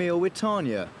romantic meal with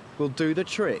Tanya will do the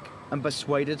trick and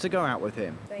persuade her to go out with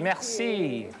him.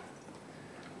 Merci.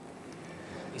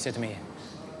 He said to me,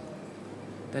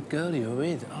 that girl you're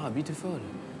with, beautiful.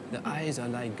 The eyes are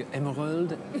like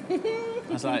emerald.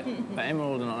 I was like, but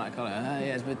emerald are not that colour.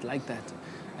 Yes, but like that.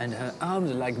 And her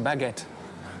arms are like baguette.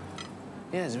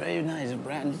 Yes, very nice, a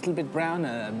little bit brown,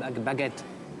 like a baguette.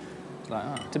 It's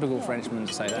like, typical Frenchman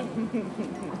to say that.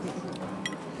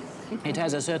 It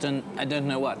has a certain, I don't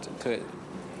know what, to it.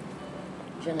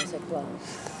 Je ne sais quoi.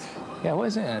 Yeah, what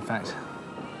is it, in fact?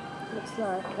 Looks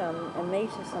like a meat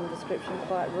of some description,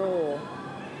 quite raw.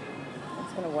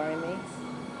 That's going to worry me.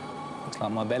 Looks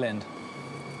like my bell end.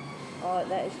 Oh,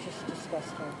 that is just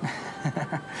disgusting.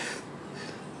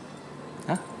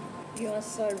 Huh? You are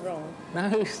so wrong. No,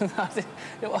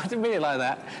 I didn't mean it like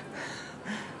that.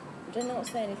 Do not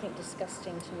say anything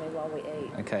disgusting to me while we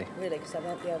eat. Okay. Really, because I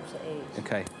won't be able to eat.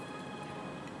 Okay.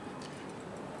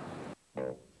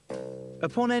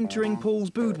 Upon entering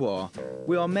Paul's boudoir,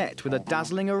 we are met with a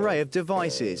dazzling array of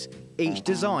devices, each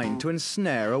designed to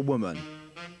ensnare a woman.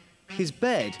 His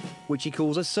bed, which he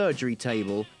calls a surgery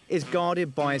table, is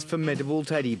guarded by his formidable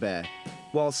teddy bear,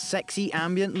 while sexy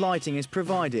ambient lighting is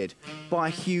provided by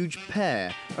a huge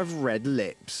pair of red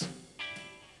lips.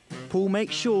 Paul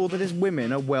makes sure that his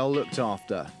women are well looked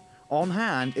after. On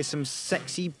hand is some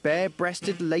sexy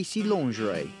bare-breasted lacy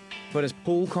lingerie, but as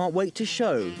Paul can't wait to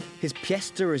show his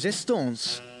pièce de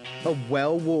résistance, a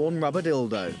well-worn rubber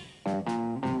dildo.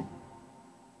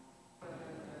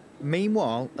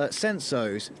 Meanwhile, at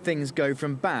Senso's, things go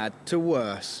from bad to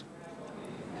worse.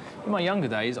 In my younger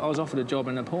days, I was offered a job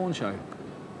in a porn show.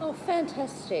 Oh,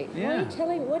 fantastic. Yeah.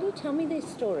 Why do you tell me these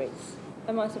stories?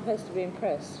 Am I supposed to be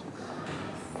impressed?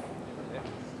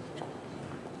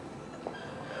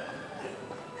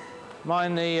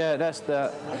 Mine, that's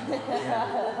the...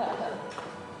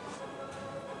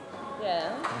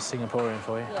 Yeah. That's Singaporean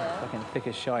for you. Yeah. Fucking thick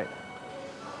as shite.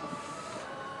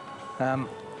 Don't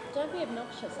be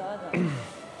obnoxious either.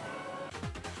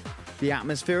 The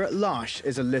atmosphere at Lush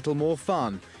is a little more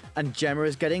fun, and Gemma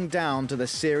is getting down to the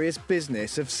serious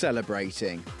business of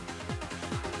celebrating.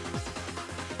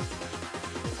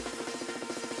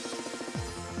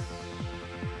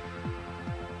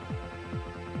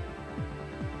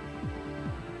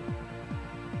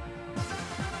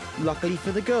 Luckily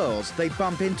for the girls, they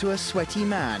bump into a sweaty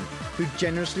man who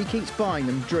generously keeps buying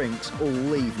them drinks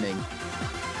all evening.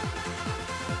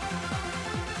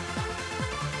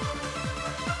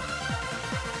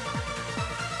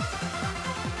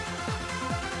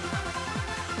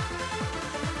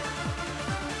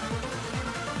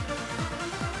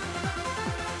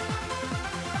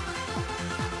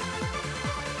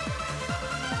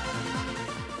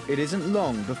 It isn't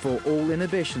long before all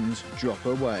inhibitions drop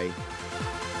away.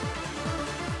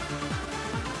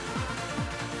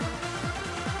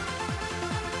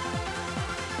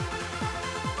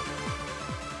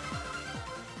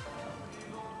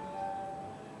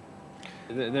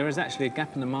 There is actually a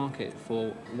gap in the market for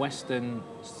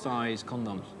Western-sized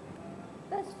condoms.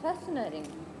 That's fascinating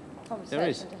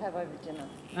conversation to have over dinner.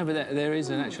 No, but there is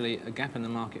actually a gap in the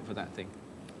market for that thing.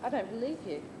 I don't believe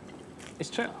you. It's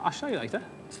true. I'll show you later.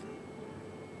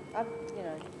 You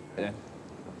know. Yeah.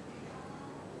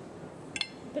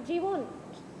 But do you want,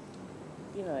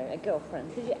 you know, a girlfriend?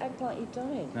 Because you act like you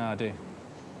don't. No, I do.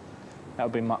 That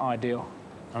would be my ideal.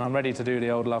 And I'm ready to do the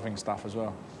old loving stuff as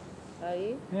well. Are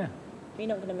you? Yeah. You're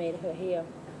not going to meet her here.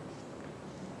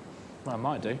 Well, I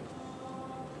might do.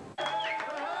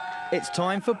 It's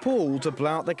time for Paul to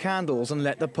blow out the candles and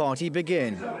let the party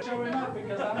begin. Showing up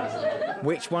because I'm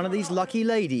Which one of these lucky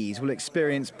ladies will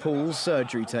experience Paul's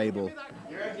surgery table?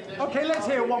 Okay, let's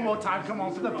hear it one more time. Come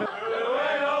on for the...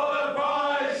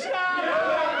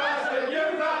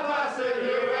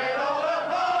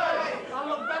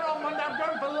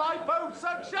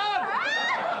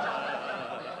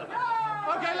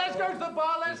 Okay, let's go to the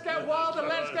bar, let's get wild and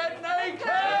let's get naked!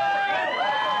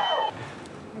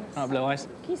 Oh, blue eyes.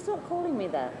 Can you stop calling me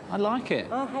that? I like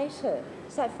it. I hate it.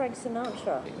 It's like Frank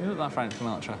Sinatra. You look like Frank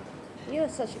Sinatra. You're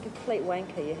such a complete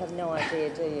wanker, you have no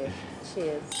idea, do you?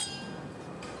 Cheers.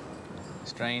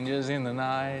 Strangers in the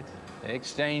night,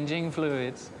 exchanging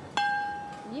fluids.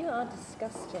 You are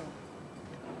disgusting.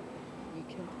 You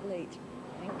complete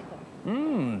wanker.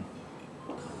 Mmm.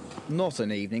 Not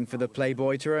an evening for the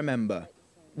Playboy to remember.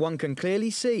 One can clearly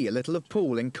see a little of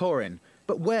Paul in Corin,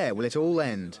 but where will it all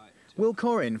end? Will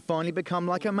Corin finally become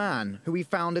like a man who we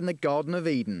found in the Garden of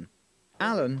Eden?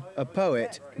 Alan, a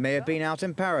poet, may have been out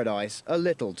in paradise a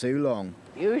little too long.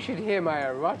 You should hear my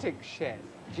erotic shit.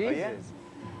 Jesus. Oh, yeah?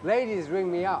 Ladies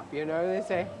ring me up, you know, they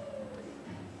say,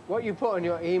 what you put on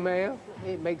your email,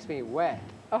 it makes me wet.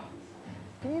 Oh.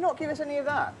 Can you not give us any of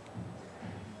that?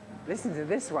 Listen to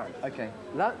this one. Okay.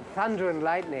 Thunder and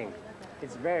lightning.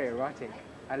 It's very erotic.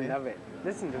 I love it.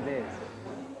 Listen to this.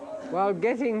 While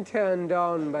getting turned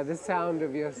on by the sound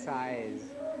of your sighs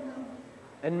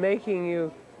and making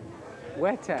you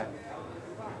wetter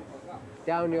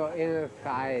down your inner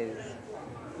thighs,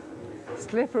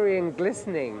 slippery and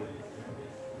glistening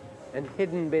and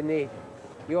hidden beneath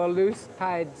your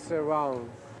loose-tied sarong,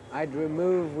 I'd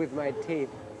remove with my teeth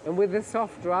and with a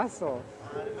soft rustle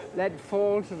let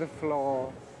fall to the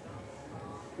floor,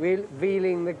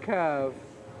 revealing the curve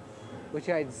which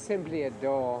I'd simply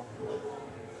adore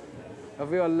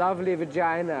of your lovely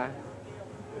vagina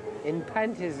in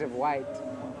panties of white,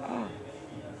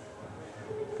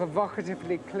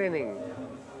 provocatively clinging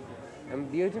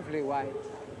and beautifully white.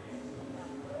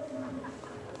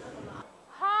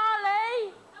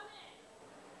 Harley!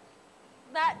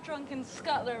 That drunken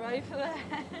scuttler over there.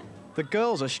 The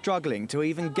girls are struggling to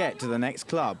even get to the next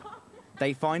club.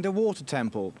 They find a water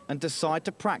temple and decide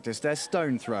to practice their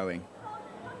stone throwing.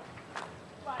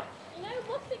 Right, you know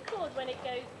what's it called when it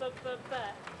goes buh?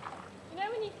 You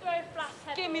know when you throw a flat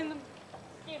head? Skimming.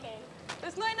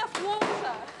 There's not enough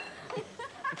water.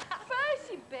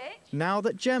 First, you bitch. Now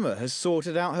that Gemma has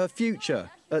sorted out her future,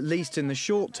 at least in the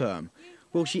short term,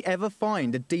 will she ever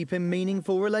find a deep and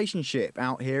meaningful relationship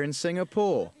out here in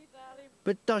Singapore?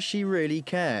 But does she really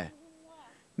care?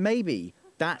 Maybe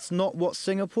that's not what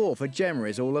Singapore for Gemma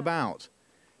is all about.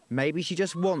 Maybe she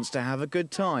just wants to have a good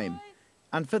time.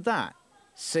 And for that,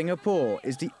 Singapore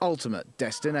is the ultimate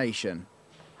destination.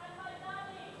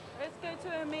 Let's go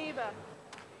to Amoeba.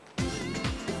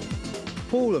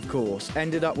 Paul, of course,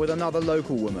 ended up with another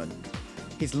local woman.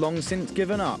 He's long since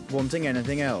given up wanting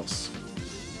anything else.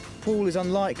 Paul is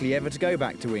unlikely ever to go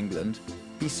back to England.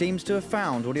 He seems to have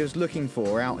found what he was looking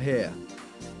for out here.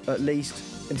 At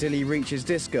least until he reaches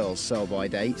this girl's sell-by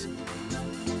date.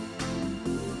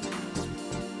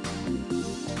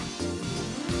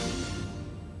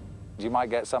 You might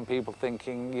get some people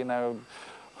thinking, you know,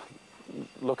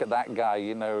 look at that guy,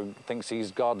 you know, thinks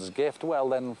he's God's gift. Well,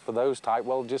 then for those type,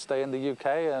 well, just stay in the UK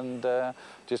and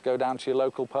just go down to your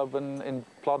local pub and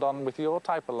plod on with your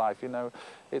type of life, you know.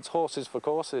 It's horses for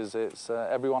courses. It's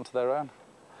everyone to their own.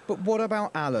 But what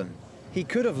about Alan? He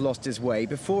could have lost his way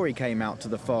before he came out to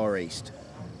the Far East.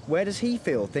 Where does he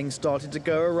feel things started to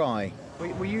go awry?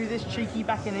 Were you this cheeky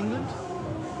back in England?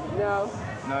 No.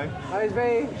 No? I was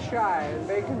very shy and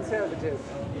very conservative.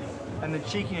 And the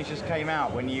cheekiness just came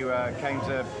out when you came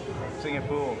to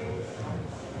Singapore.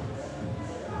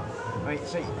 I mean,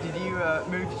 so did you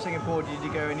move to Singapore? Did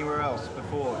you go anywhere else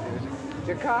before?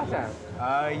 Jakarta.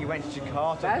 Oh, you went to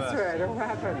Jakarta That's first. where it all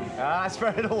happened. Ah, that's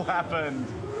where it all happened.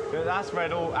 That's where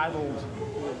it all addled.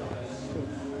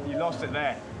 You lost it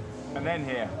there. And then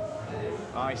here.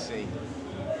 I see.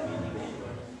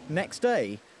 Next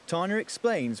day, Tanya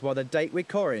explains why the date with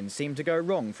Corin seemed to go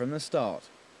wrong from the start.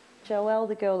 Joelle,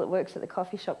 the girl that works at the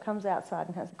coffee shop, comes outside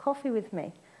and has a coffee with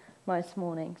me most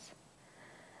mornings.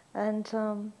 And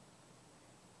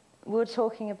we were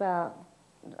talking about,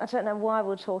 I don't know why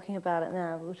we're talking about it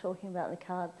now, we were talking about the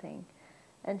card thing.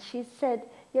 And she said,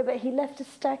 yeah, but he left a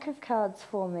stack of cards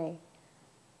for me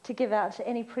to give out to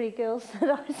any pretty girls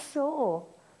that I saw.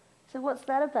 So what's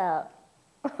that about?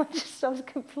 I was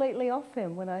completely off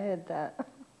him when I heard that.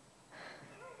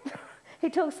 He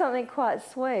took something quite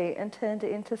sweet and turned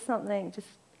it into something just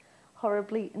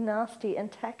horribly nasty and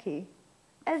tacky,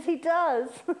 as he does.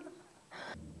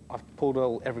 I've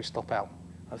pulled every stop out.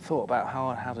 I've thought about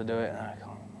how to do it, and I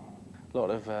can't. A lot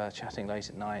of chatting late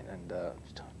at night and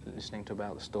listening to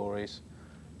about the stories,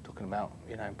 talking about,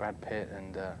 you know, Brad Pitt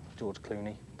and George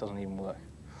Clooney. Doesn't even work.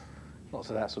 Lots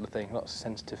of that sort of thing, lots of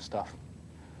sensitive stuff.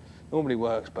 Normally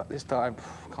works, but this time,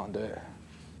 can't do it.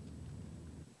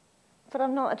 But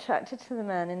I'm not attracted to the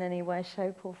man in any way,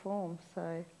 shape or form,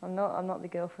 so I'm not the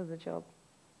girl for the job.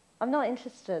 I'm not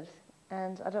interested,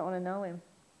 and I don't want to know him.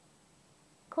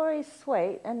 Corey's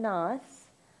sweet and nice,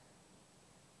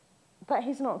 but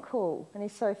he's not cool, and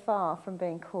he's so far from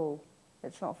being cool.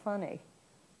 It's not funny.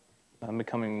 I'm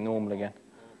becoming normal again.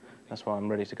 That's why I'm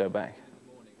ready to go back.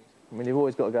 I mean, you've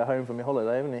always got to go home from your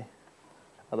holiday, haven't you?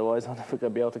 Otherwise, I'm never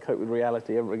going to be able to cope with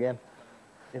reality ever again.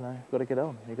 You know, you've got to get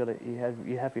on.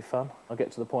 You have your fun. I'll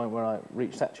get to the point where I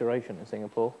reach saturation in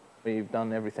Singapore. Where you've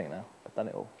done everything now. I've done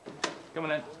it all. Come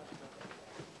on in.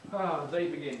 Ah, the day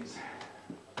begins.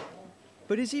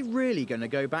 But is he really going to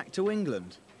go back to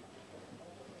England?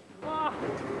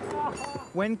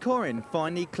 When Corin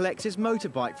finally collects his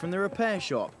motorbike from the repair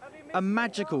shop, a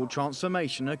magical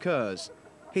transformation occurs.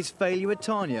 His failure with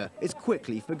Tanya is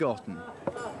quickly forgotten.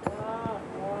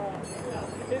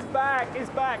 It's back, it's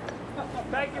back.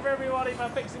 Thank you everybody for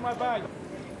fixing my bag.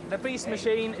 The beast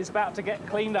machine is about to get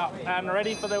cleaned up and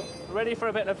ready for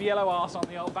a bit of yellow arse on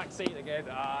the old back seat again.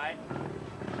 Aye.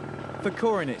 For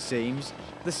Corin, it seems,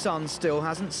 the sun still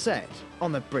hasn't set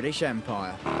on the British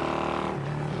Empire.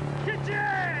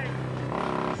 Ka-ching!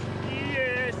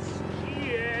 Yes,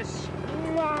 yes.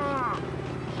 Mwah!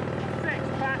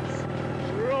 Expats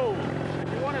rule.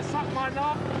 If you want to suck my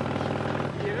knob,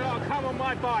 you gotta come on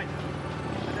my bike.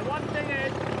 And the one thing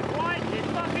is, right is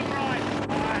fucking right.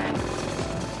 Right.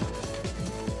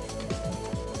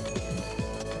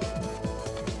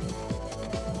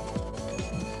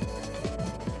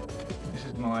 This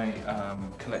is my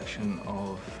collection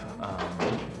of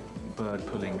bird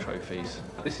pulling trophies.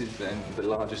 This is then the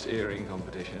largest earring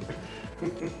competition.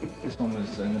 This one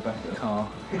was in the back of the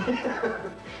car.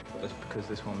 That's because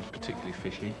this one's particularly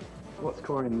fishy. What's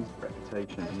Corin's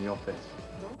reputation in the office?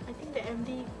 I think the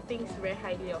MD thinks very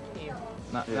highly of him.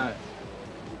 No, Yeah. no.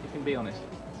 You can be honest.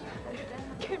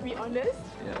 Can be honest?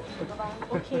 Yeah.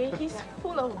 Okay, he's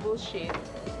full of bullshit.